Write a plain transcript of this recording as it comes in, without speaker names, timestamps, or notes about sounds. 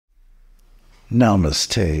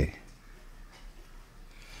Namaste.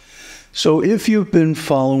 So if you've been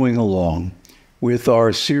following along with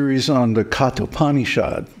our series on the Katha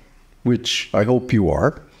Upanishad, which I hope you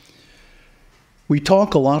are, we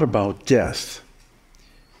talk a lot about death.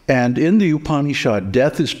 And in the Upanishad,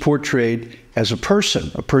 death is portrayed as a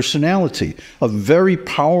person, a personality, a very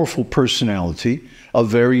powerful personality, a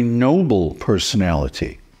very noble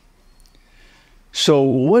personality. So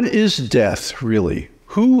what is death, really?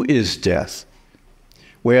 Who is death?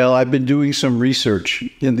 Well, I've been doing some research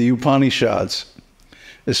in the Upanishads,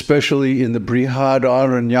 especially in the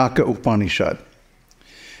Brihadaranyaka Upanishad.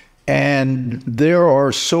 And there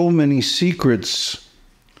are so many secrets,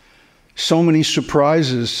 so many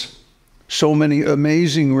surprises, so many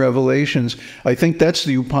amazing revelations. I think that's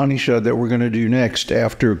the Upanishad that we're going to do next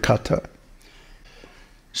after Katha.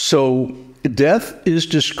 So death is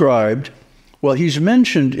described, well, he's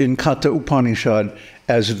mentioned in Katha Upanishad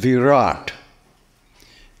as Virat.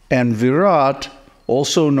 And Virat,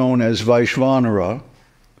 also known as Vaishvanara,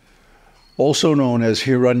 also known as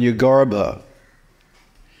Hiranyagarbha,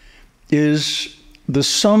 is the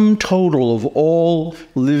sum total of all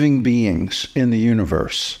living beings in the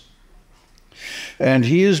universe. And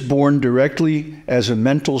he is born directly as a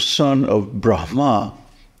mental son of Brahma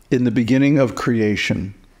in the beginning of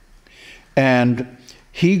creation. And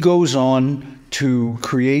he goes on to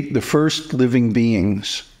create the first living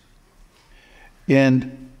beings.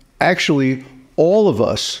 And actually, all of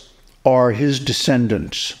us are his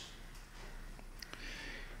descendants.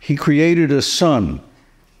 He created a son,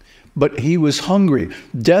 but he was hungry.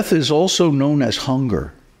 Death is also known as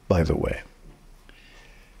hunger, by the way.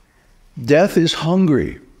 Death is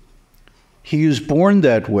hungry. He is born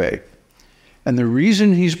that way. And the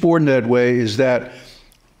reason he's born that way is that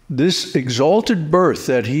this exalted birth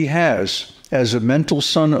that he has as a mental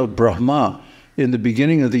son of Brahma in the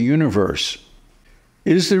beginning of the universe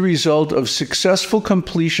is the result of successful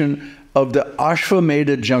completion of the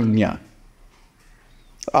Ashvamedha Yajna.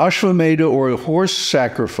 Ashvamedha, or horse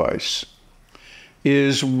sacrifice,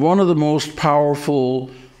 is one of the most powerful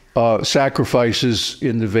sacrifices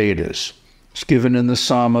in the Vedas. It's given in the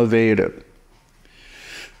Sama Veda.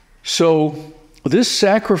 So this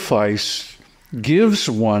sacrifice gives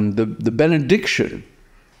one the benediction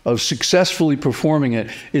of successfully performing it,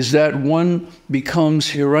 is that one becomes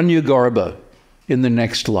Hiranyagarbha in the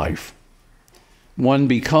next life. One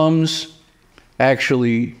becomes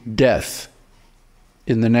actually death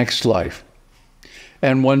in the next life.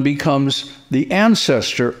 And one becomes the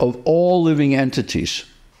ancestor of all living entities.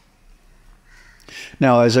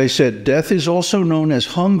 Now, as I said, death is also known as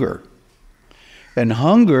hunger. And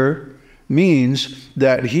hunger means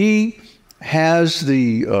that he has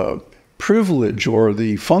the privilege or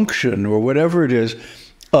the function or whatever it is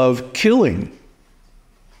of killing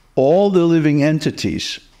all the living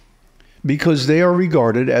entities because they are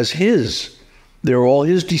regarded as his. They're all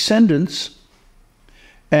his descendants,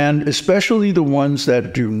 and especially the ones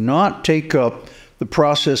that do not take up the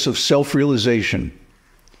process of self-realization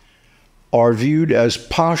are viewed as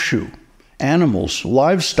pashu, animals,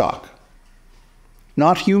 livestock,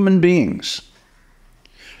 not human beings.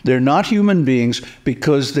 They're not human beings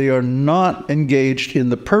because they are not engaged in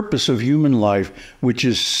the purpose of human life, which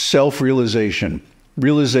is self-realization,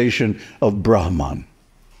 realization of Brahman.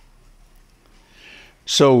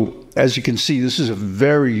 So, as you can see, this is a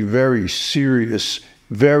very, very serious,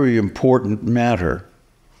 very important matter.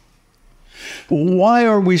 Why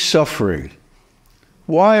are we suffering?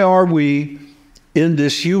 Why are we in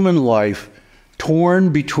this human life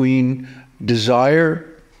torn between desire,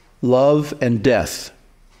 love, and death?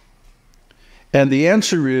 And the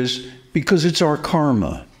answer is because it's our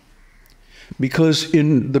karma. Because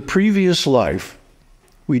in the previous life,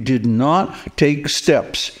 we did not take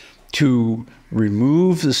steps to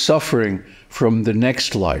remove the suffering from the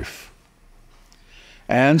next life.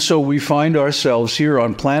 And so we find ourselves here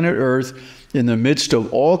on planet Earth in the midst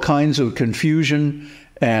of all kinds of confusion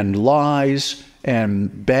and lies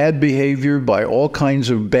and bad behavior by all kinds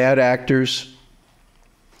of bad actors,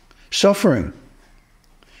 suffering.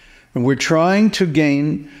 And we're trying to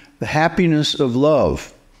gain the happiness of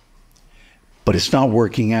love, but it's not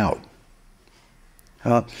working out.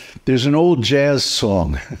 There's an old jazz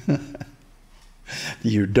song.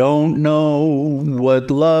 You don't know what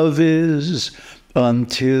love is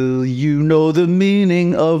until you know the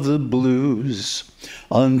meaning of the blues.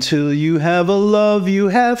 Until you have a love you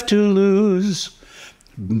have to lose.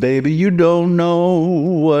 Baby, you don't know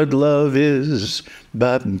what love is.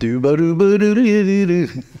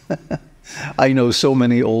 I know so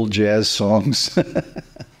many old jazz songs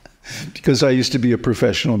because I used to be a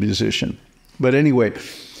professional musician. But anyway,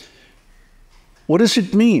 What does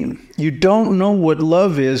it mean? You don't know what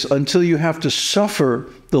love is until you have to suffer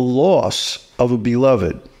the loss of a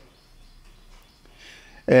beloved.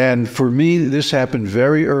 And for me, this happened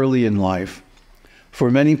very early in life. For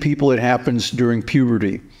many people, it happens during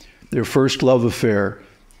puberty. Their first love affair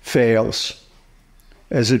fails,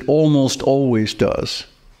 as it almost always does.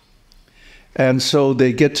 And so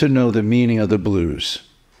they get to know the meaning of the blues.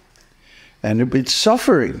 And it's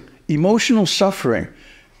suffering, emotional suffering,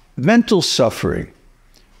 mental suffering.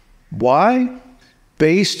 Why?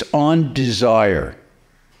 Based on desire.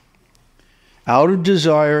 Out of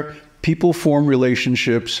desire, people form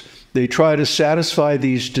relationships. They try to satisfy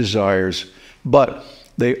these desires, but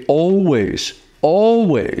they always,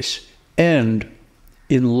 always end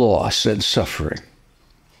in loss and suffering.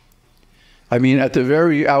 I mean, at the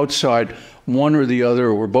very outside, one or the other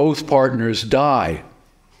or both partners die.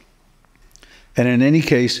 And in any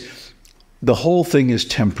case, the whole thing is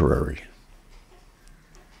temporary.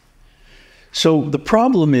 So the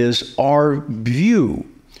problem is our view,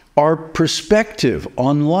 our perspective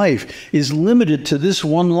on life is limited to this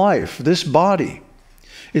one life, this body.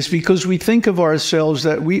 It's because we think of ourselves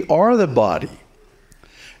that we are the body.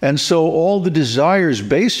 And so all the desires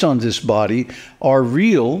based on this body are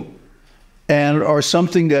real and are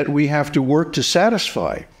something that we have to work to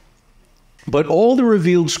satisfy. But all the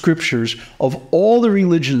revealed scriptures of all the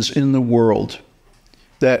religions in the world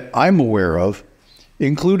that I'm aware of,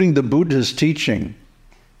 including the Buddha's teaching,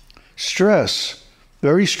 stress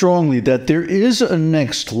very strongly that there is a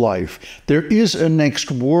next life, there is a next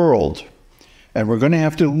world, and we're going to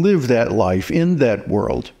have to live that life in that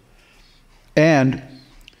world. And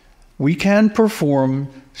we can perform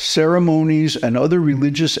ceremonies and other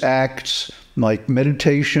religious acts like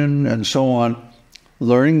meditation and so on,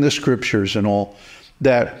 learning the scriptures and all,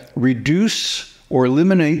 that reduce or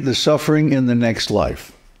eliminate the suffering in the next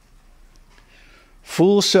life.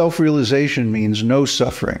 Full self-realization means no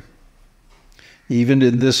suffering, even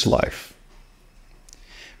in this life.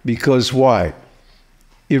 Because why?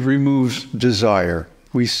 It removes desire.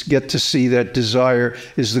 We get to see that desire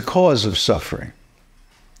is the cause of suffering.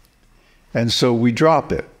 And so we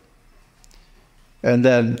drop it. And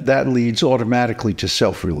then that leads automatically to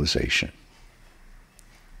self-realization.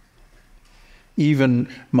 Even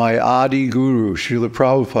my Adi Guru, Srila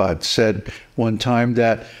Prabhupada, said one time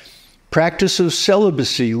that practice of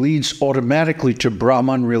celibacy leads automatically to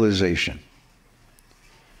Brahman realization.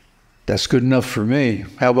 That's good enough for me.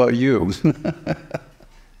 How about you?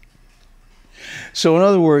 So in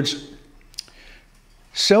other words,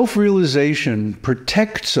 self-realization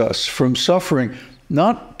protects us from suffering,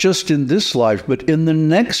 not just in this life, but in the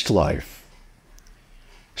next life.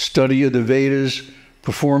 Study of the Vedas,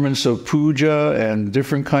 performance of puja and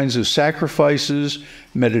different kinds of sacrifices,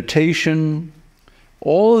 meditation,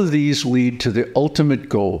 all of these lead to the ultimate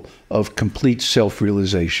goal of complete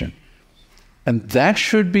self-realization. And that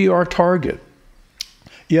should be our target.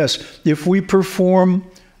 Yes, if we perform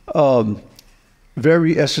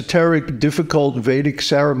very esoteric, difficult Vedic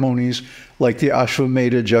ceremonies like the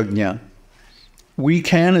Ashwamedha Yajna, we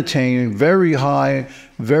can attain very high,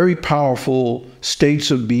 very powerful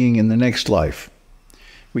states of being in the next life.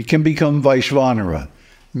 We can become Vaishvanara,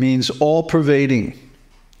 means all-pervading.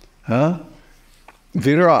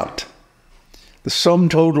 Virat, the sum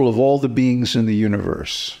total of all the beings in the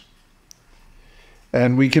universe.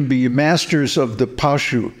 And we can be masters of the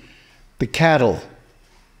Pashu, the cattle,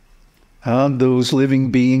 those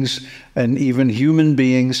living beings and even human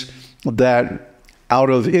beings that out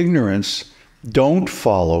of ignorance don't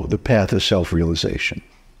follow the path of self-realization.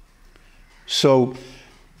 So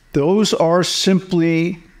those are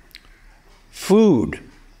simply food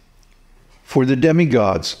for the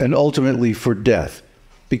demigods and ultimately for death,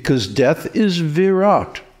 because death is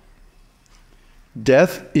Virat.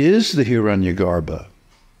 Death is the Hiranyagarbha.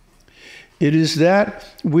 It is that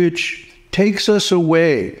which takes us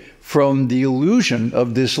away from the illusion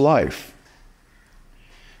of this life.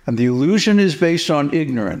 And the illusion is based on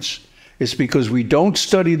ignorance. It's because we don't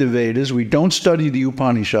study the Vedas, we don't study the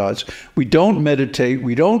Upanishads, we don't meditate,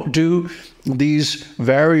 we don't do these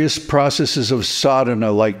various processes of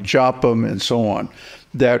sadhana like japam and so on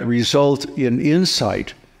that result in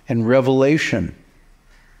insight and revelation.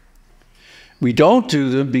 We don't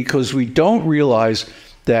do them because we don't realize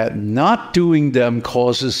that not doing them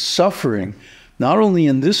causes suffering, not only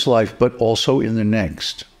in this life, but also in the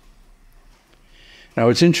next. Now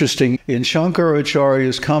it's interesting, in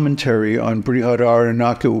Shankaracharya's commentary on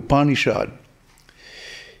Brihadaranyaka Upanishad,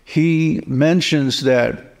 he mentions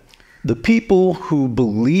that the people who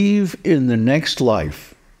believe in the next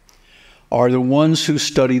life are the ones who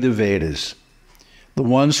study the Vedas, the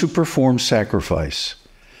ones who perform sacrifice,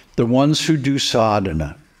 the ones who do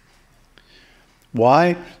sadhana.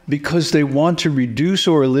 Why? Because they want to reduce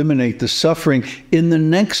or eliminate the suffering in the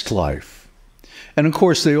next life. And of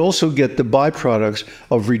course, they also get the byproducts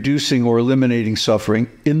of reducing or eliminating suffering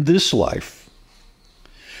in this life.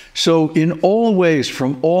 So in all ways,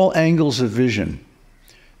 from all angles of vision,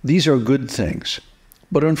 these are good things.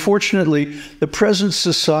 But unfortunately, the present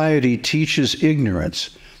society teaches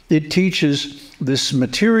ignorance. It teaches this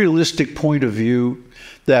materialistic point of view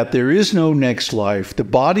that there is no next life, the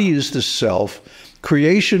body is the self,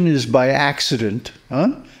 creation is by accident,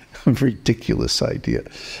 ridiculous idea,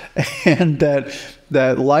 and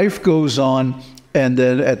that life goes on, and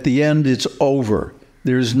then at the end it's over.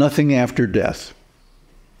 There's nothing after death.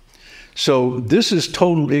 So this is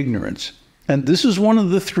total ignorance, and this is one of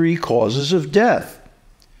the three causes of death.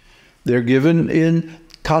 They're given in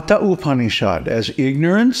Katha Upanishad as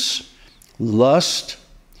ignorance, lust,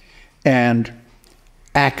 and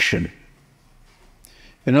action.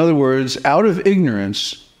 In other words, out of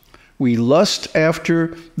ignorance, we lust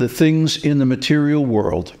after the things in the material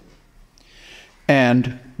world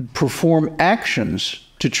and perform actions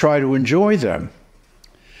to try to enjoy them.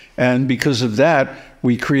 And because of that,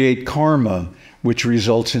 we create karma, which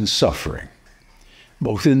results in suffering,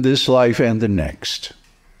 both in this life and the next.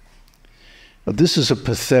 But this is a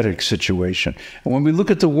pathetic situation. And when we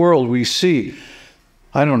look at the world, we see,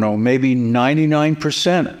 I don't know, maybe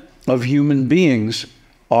 99% of human beings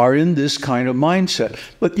are in this kind of mindset.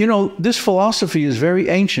 But you know, this philosophy is very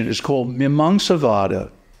ancient. It's called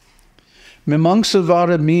Mimamsavada.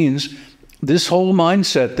 Mimamsavada means this whole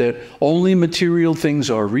mindset that only material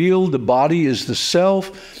things are real, the body is the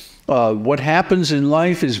self, what happens in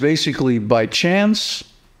life is basically by chance,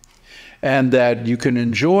 and that you can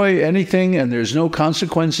enjoy anything and there's no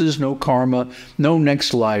consequences, no karma, no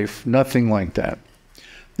next life, nothing like that.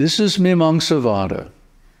 This is Mimamsavada.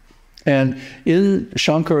 And in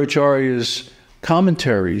Shankaracharya's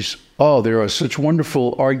commentaries, there are such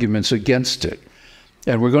wonderful arguments against it.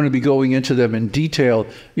 And we're going to be going into them in detail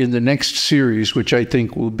in the next series, which I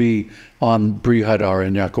think will be on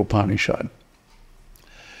Brihadaranyaka.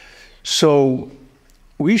 So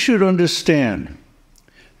we should understand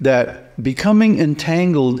that becoming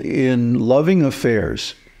entangled in loving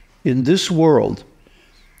affairs in this world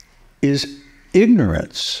is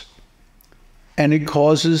ignorance, and it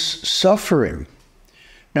causes suffering.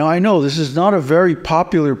 Now, I know this is not a very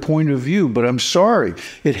popular point of view, but I'm sorry.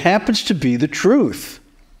 It happens to be the truth.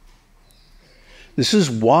 This is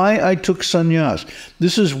why I took sannyas.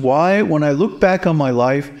 This is why, when I look back on my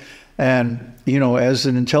life, and, you know, as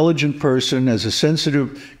an intelligent person, as a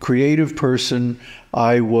sensitive, creative person,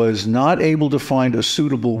 I was not able to find a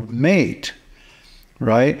suitable mate,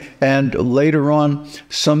 right? And later on,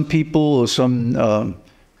 some people, some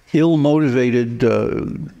ill-motivated,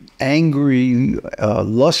 angry,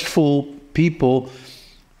 lustful people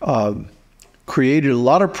created a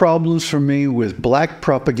lot of problems for me with black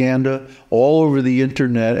propaganda all over the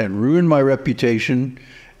internet and ruined my reputation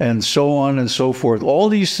and so on and so forth. All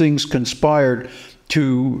these things conspired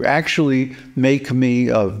to actually make me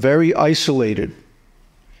very isolated.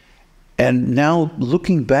 And now,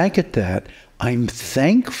 looking back at that, I'm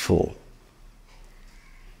thankful.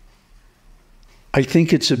 I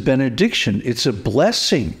think it's a benediction. It's a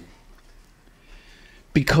blessing.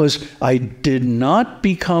 Because I did not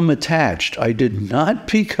become attached. I did not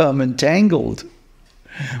become entangled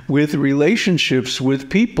with relationships with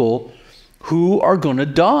people who are going to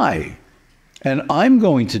die. And I'm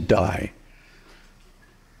going to die.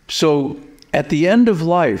 So at the end of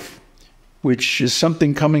life, which is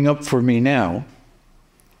something coming up for me now,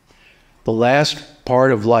 the last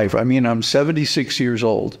part of life, I mean, I'm 76 years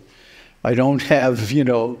old. I don't have, you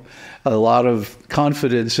know, a lot of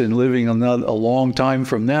confidence in living a long time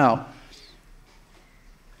from now.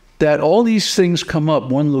 That all these things come up.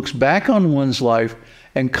 One looks back on one's life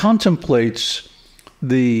and contemplates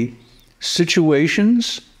the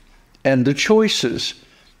situations and the choices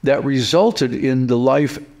that resulted in the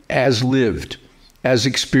life as lived, as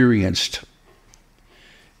experienced.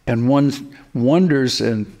 And one wonders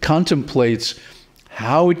and contemplates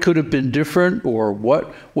how it could have been different or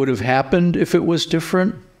what would have happened if it was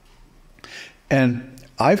different. And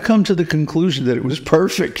I've come to the conclusion that it was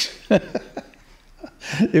perfect.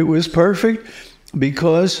 It was perfect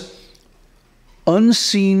because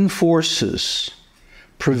unseen forces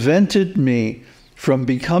prevented me from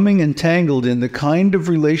becoming entangled in the kind of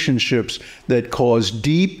relationships that cause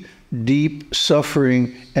deep, deep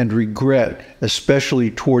suffering and regret,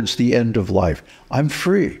 especially towards the end of life. I'm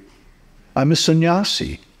free. I'm a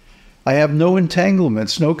sannyasi. I have no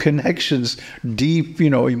entanglements, no connections, deep,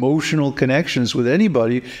 emotional connections with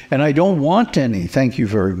anybody, and I don't want any. Thank you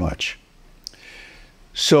very much.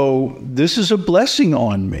 So this is a blessing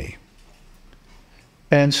on me.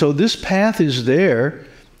 And so this path is there.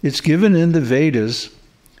 It's given in the Vedas.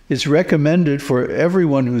 It's recommended for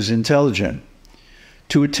everyone who's intelligent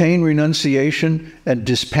to attain renunciation and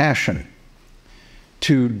dispassion,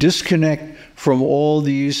 to disconnect from all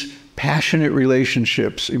these passionate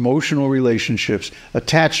relationships, emotional relationships,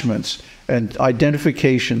 attachments, and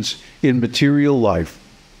identifications in material life,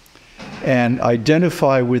 and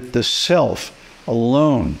identify with the self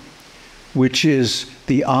alone, which is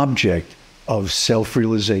the object of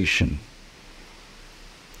self-realization.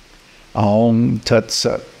 Aum Tat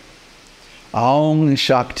Sat. Aum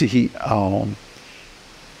Shakti Aum.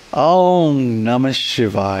 Aum Namah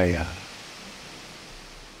Shivaya.